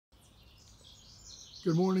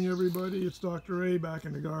Good morning, everybody. It's Dr. A back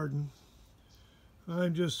in the garden.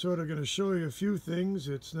 I'm just sort of going to show you a few things.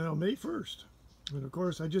 It's now May 1st. And of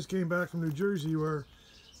course, I just came back from New Jersey where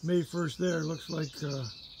May 1st there looks like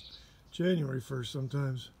January 1st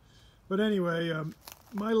sometimes. But anyway,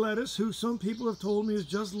 my lettuce, who some people have told me is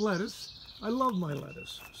just lettuce, I love my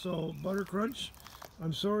lettuce. So Butter Crunch,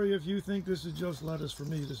 I'm sorry if you think this is just lettuce. For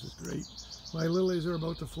me, this is great. My lilies are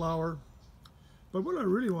about to flower. But what I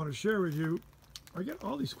really want to share with you, I get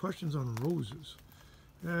all these questions on roses,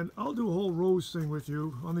 and I'll do a whole rose thing with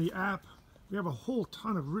you. On the app, we have a whole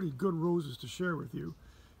ton of really good roses to share with you,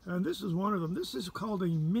 and this is one of them. This is called a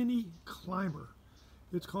mini climber.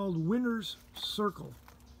 It's called Winner's Circle.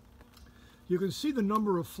 You can see the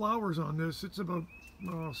number of flowers on this. It's about,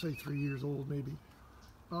 well, I'll say 3 years old maybe,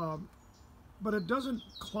 but it doesn't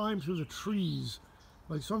climb through the trees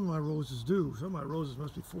like some of my roses do. Some of my roses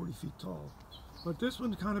must be 40 feet tall, but this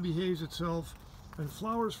one kind of behaves itself and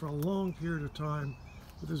flowers for a long period of time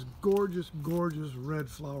with this gorgeous, gorgeous red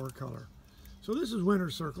flower color. So this is Winter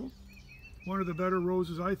Circle, one of the better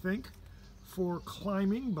roses, I think, for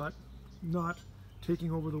climbing, but not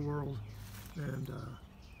taking over the world. And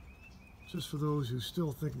just for those who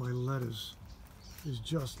still think my lettuce is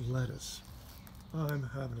just lettuce, I'm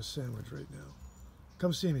having a sandwich right now.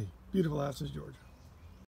 Come see me, beautiful Athens, Georgia.